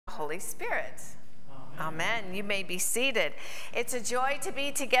Holy Spirit. Amen. You may be seated. It's a joy to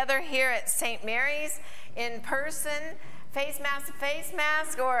be together here at St. Mary's in person, face mask to face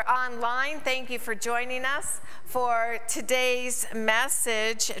mask, or online. Thank you for joining us for today's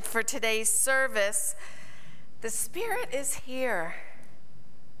message, for today's service. The Spirit is here.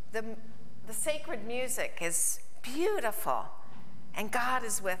 The sacred music is beautiful, and God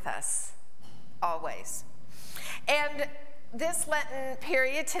is with us always. And this Lenten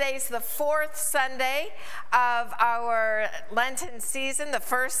period, today's the fourth Sunday of our Lenten season, the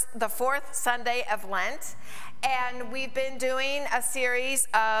fourth Sunday of Lent, and we've been doing a series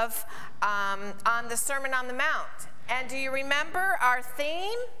of on the Sermon on the Mount. And do you remember our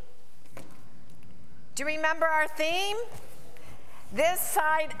theme? Do you remember our theme? This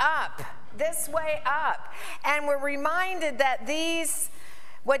side up, this way up. And we're reminded that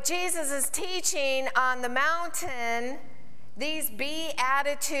what Jesus is teaching on the mountain, these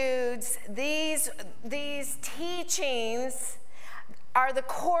Beatitudes, these teachings are the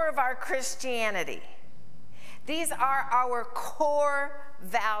core of our Christianity. These are our core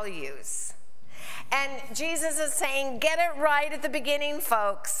values. And Jesus is saying, get it right at the beginning,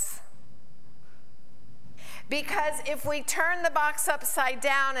 folks. Because if we turn the box upside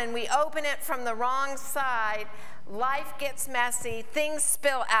down and we open it from the wrong side, life gets messy, things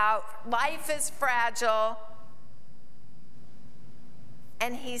spill out, life is fragile.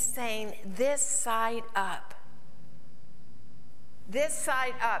 And he's saying, this side up. This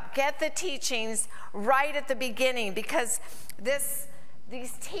side up. Get the teachings right at the beginning, because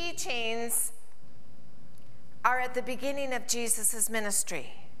these teachings are at the beginning of Jesus'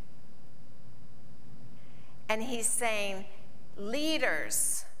 ministry. And he's saying,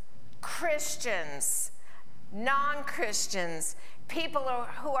 leaders, Christians, non-Christians, people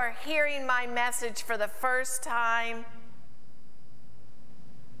who are hearing my message for the first time,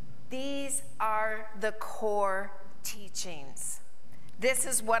 these are the core teachings. This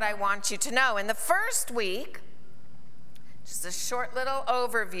is what I want you to know. In the first week, just a short little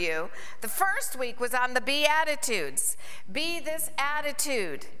overview, the first week was on the Beatitudes. Be this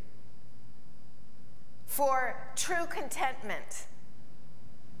attitude for true contentment,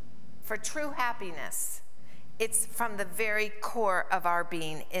 for true happiness. It's from the very core of our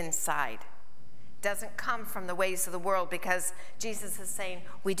being inside. Doesn't come from the ways of the world, because Jesus is saying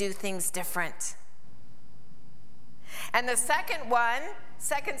we do things different. And the second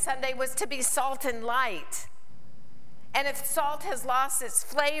Sunday, was to be salt and light. And if salt has lost its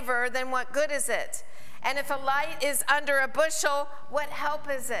flavor, then what good is it? And if a light is under a bushel, what help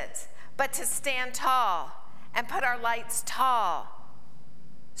is it? But to stand tall and put our lights tall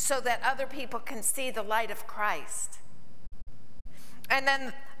so that other people can see the light of Christ. And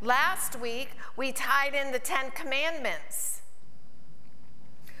then last week, we tied in the 10 Commandments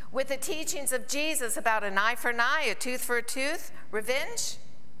with the teachings of Jesus about an eye for an eye, a tooth for a tooth, revenge?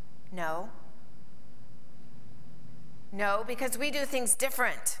 No. No, because we do things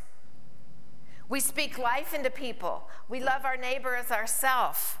different. We speak life into people. We love our neighbor as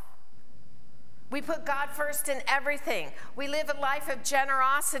ourselves. We put God first in everything. We live a life of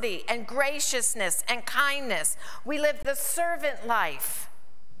generosity and graciousness and kindness. We live the servant life.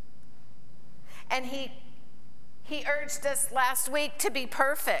 And he urged us last week to be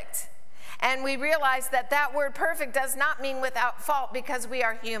perfect. And we realized that that word perfect does not mean without fault, because we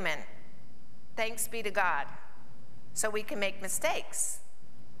are human. Thanks be to God. So we can make mistakes.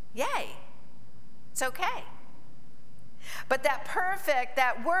 Yay. It's okay. But that perfect,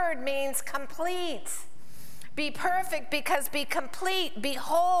 that word means complete. Be perfect because be complete, be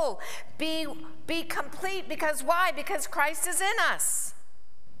whole, be complete because why? Because Christ is in us.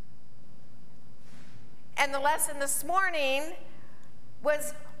 And the lesson this morning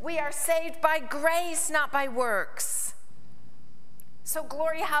was we are saved by grace, not by works. So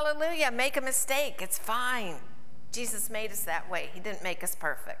glory, hallelujah, make a mistake, it's fine. Jesus made us that way. He didn't make us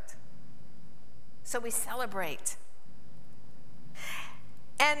perfect. So we celebrate.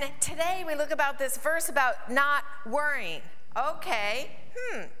 And today we look about this verse about not worrying. Okay,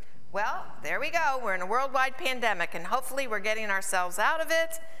 well, there we go. We're in a worldwide pandemic, and hopefully we're getting ourselves out of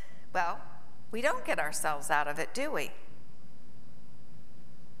it. Well, we don't get ourselves out of it, do we?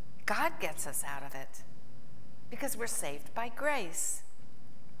 God gets us out of it because we're saved by grace.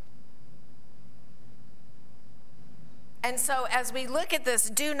 And so as we look at this,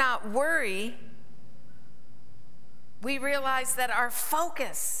 do not worry, we realize that our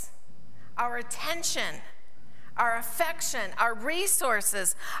focus, our attention, our affection, our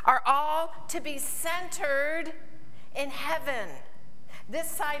resources are all to be centered in heaven. This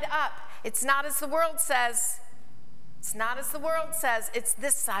side up. It's not as the world says. It's not as the world says, it's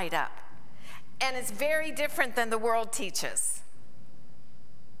this side up. And it's very different than the world teaches.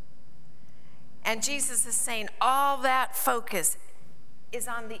 And Jesus is saying all that focus is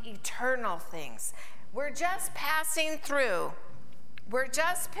on the eternal things. We're just passing through. We're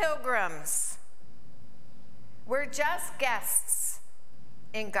just pilgrims. We're just guests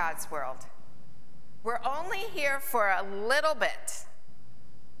in God's world. We're only here for a little bit.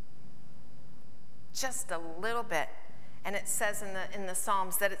 Just a little bit. And it says in the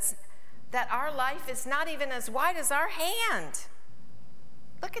Psalms that our life is not even as wide as our hand.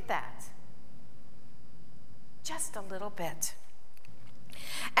 Look at that. Just a little bit.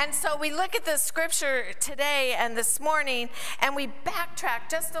 And so we look at the scripture today and this morning, and we backtrack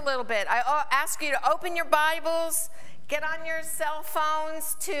just a little bit. I ask you to open your Bibles, get on your cell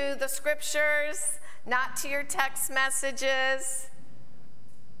phones to the scriptures, not to your text messages.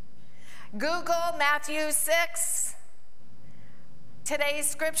 Google Matthew 6. Today's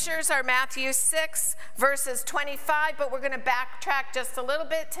scriptures are Matthew 6, verses 25, but we're going to backtrack just a little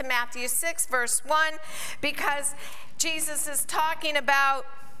bit to Matthew 6, verse 1, because Jesus is talking about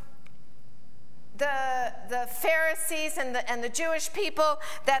the Pharisees and the Jewish people,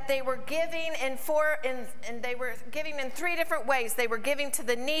 that they were giving and they were giving in three different ways. They were giving to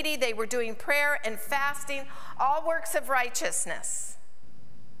the needy, they were doing prayer and fasting, all works of righteousness.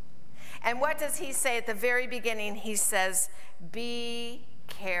 And what does he say at the very beginning? He says, be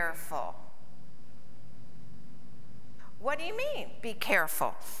careful. What do you mean, be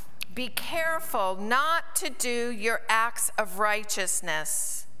careful? Be careful not to do your acts of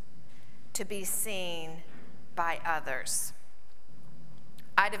righteousness to be seen by others.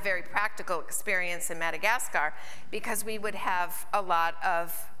 I had a very practical experience in Madagascar because we would have a lot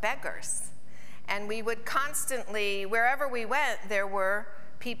of beggars. And we would constantly, wherever we went, there were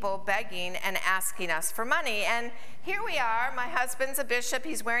people begging and asking us for money. And here we are, my husband's a bishop,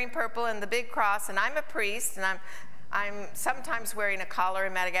 he's wearing purple and the big cross, and I'm a priest, and I'm sometimes wearing a collar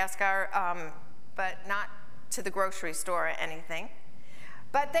in Madagascar, but not to the grocery store or anything.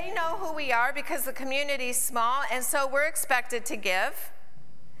 But they know who we are because the community's small, and so we're expected to give.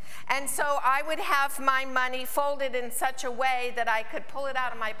 And so I would have my money folded in such a way that I could pull it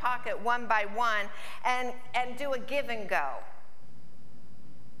out of my pocket one by one and do a give and go.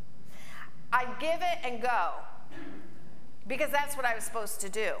 I'd give it and go, because that's what I was supposed to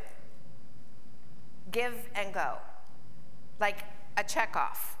do. Give and go, like a check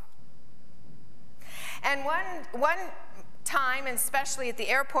off. And one time, and especially at the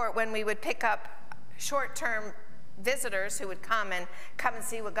airport, when we would pick up short-term visitors who would come and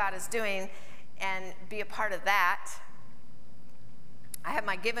see what God is doing and be a part of that, I had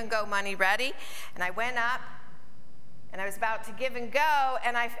my give and go money ready, and I went up, and I was about to give and go,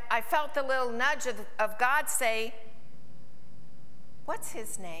 and I felt the little nudge of God say, what's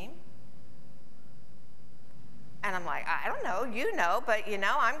his name? And I'm like, I don't know, you know, but you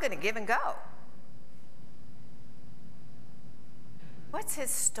know, I'm going to give and go. What's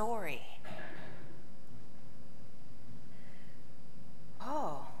his story?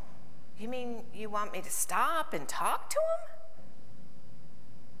 Oh, you mean you want me to stop and talk to him?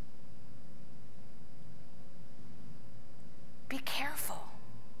 Be careful.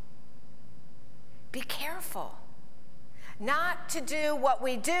 Be careful. Not to do what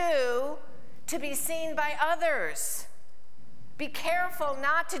we do to be seen by others. Be careful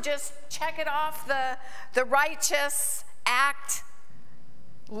not to just check it off the righteous act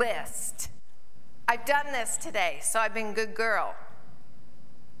list. I've done this today, so I've been a good girl.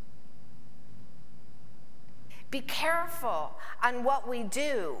 Be careful on what we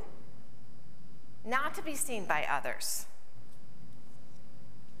do, not to be seen by others,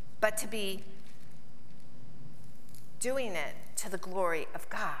 but to be doing it to the glory of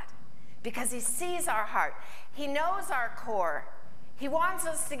God, because he sees our heart. He knows our core. He wants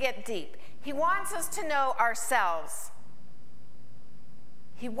us to get deep. He wants us to know ourselves.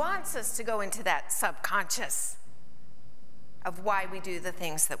 He wants us to go into that subconscious of why we do the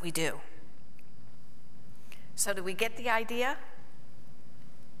things that we do. So do we get the idea?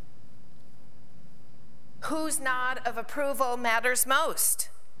 Whose nod of approval matters most?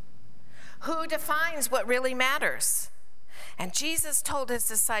 Who defines what really matters? And Jesus told his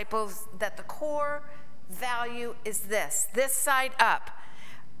disciples that the core value is this side up.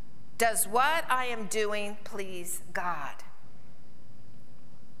 Does what I am doing please God?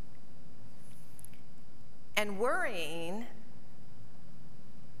 And worrying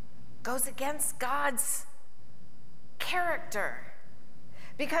goes against God's character.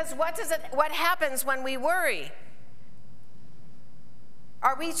 Because what happens when we worry?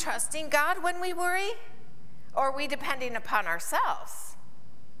 Are we trusting God when we worry? Or are we depending upon ourselves?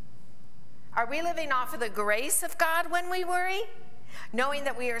 Are we living off of the grace of God when we worry, knowing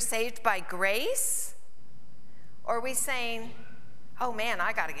that we are saved by grace? Or are we saying, oh man,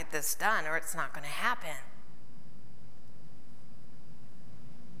 I got to get this done or it's not going to happen?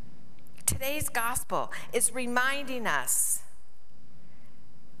 Today's gospel is reminding us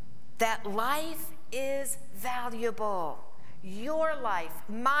that life is valuable. Your life,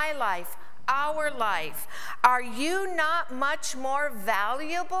 my life, our life. Are you not much more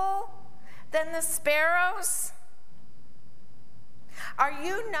valuable than the sparrows? Are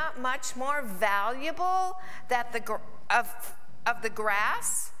you not much more valuable than of the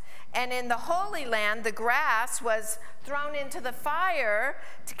grass? And in the Holy Land, the grass was thrown into the fire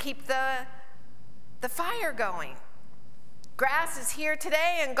to keep the fire going. Grass is here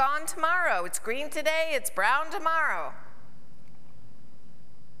today and gone tomorrow. It's green today, it's brown tomorrow.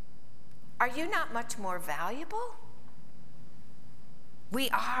 Are you not much more valuable? We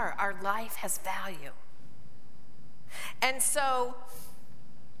are. Our life has value. And so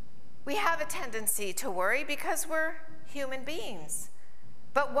we have a tendency to worry because we're human beings.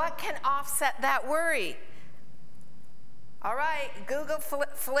 But what can offset that worry? All right, Google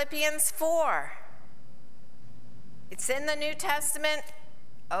Philippians 4. It's in the New Testament,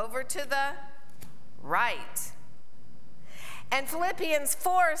 over to the right. And Philippians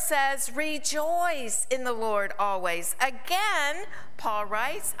 4 says, rejoice in the Lord always. Again, Paul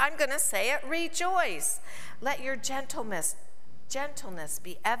writes, I'm going to say it, rejoice. Let your gentleness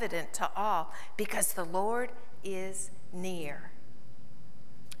be evident to all, because the Lord is near.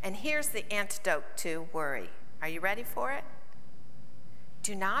 And here's the antidote to worry. Are you ready for it?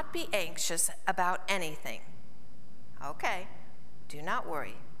 Do not be anxious about anything. Okay, do not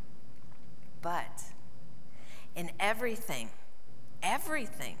worry. But in everything,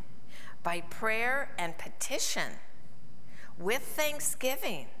 by prayer and petition, with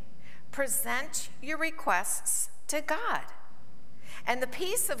thanksgiving, present your requests to God. And the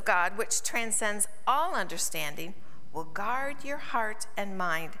peace of God, which transcends all understanding, will guard your heart and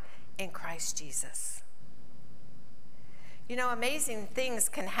mind in Christ Jesus. You know, amazing things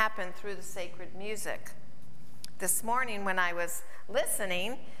can happen through the sacred music. This morning when I was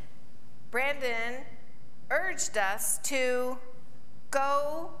listening, Brandon urged us to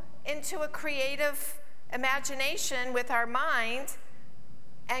go into a creative imagination with our mind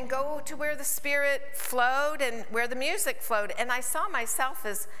and go to where the Spirit flowed and where the music flowed. And I saw myself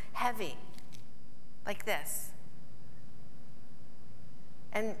as heavy, like this.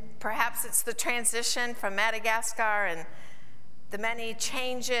 And perhaps it's the transition from Madagascar and the many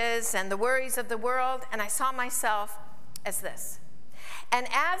changes and the worries of the world, and I saw myself as this. And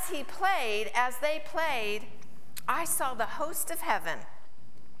as they played, I saw the host of heaven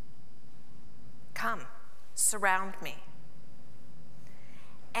come, surround me.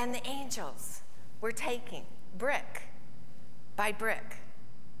 And the angels were taking brick by brick.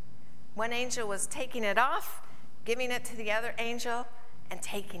 One angel was taking it off, giving it to the other angel, and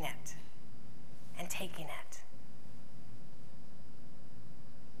taking it, and taking it.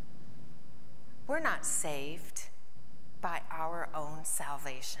 We're not saved by our own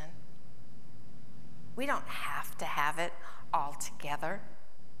salvation. We don't have to have it all together.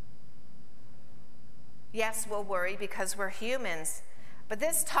 Yes, we'll worry because we're humans, but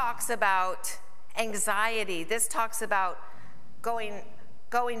this talks about anxiety. This talks about going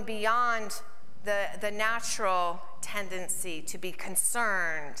beyond the natural tendency to be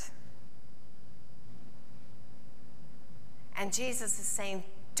concerned. And Jesus is saying,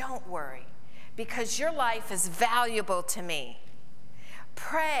 don't worry, because your life is valuable to me.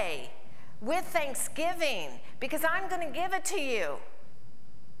 Pray with thanksgiving, because I'm going to give it to you.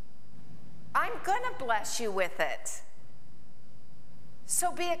 I'm going to bless you with it.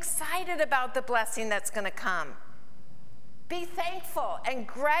 So be excited about the blessing that's going to come. Be thankful and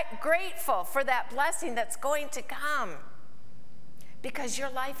grateful for that blessing that's going to come, because your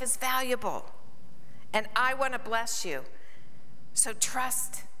life is valuable, and I want to bless you. So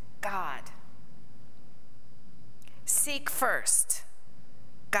trust God. Seek first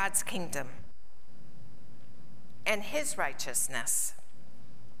God's kingdom and his righteousness,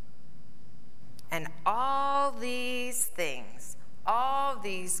 and all these things, all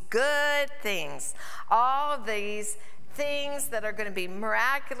these good things, all these things that are going to be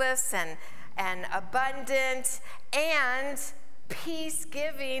miraculous and abundant and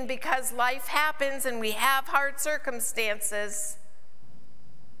peace-giving, because life happens and we have hard circumstances.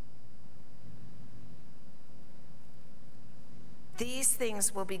 These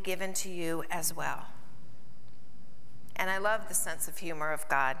things will be given to you as well. And I love the sense of humor of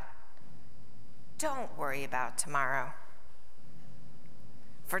God. Don't worry about tomorrow.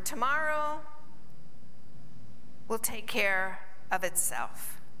 For tomorrow will take care of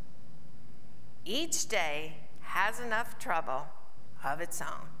itself. Each day has enough trouble of its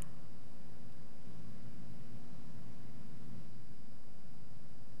own.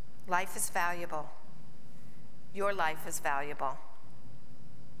 Life is valuable. Your life is valuable.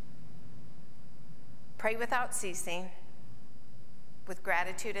 Pray without ceasing, with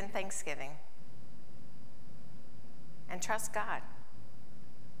gratitude and thanksgiving. And trust God,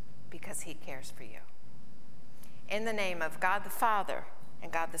 because he cares for you. In the name of God the Father, and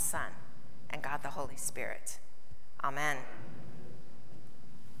God the Son, and God the Holy Spirit. Amen.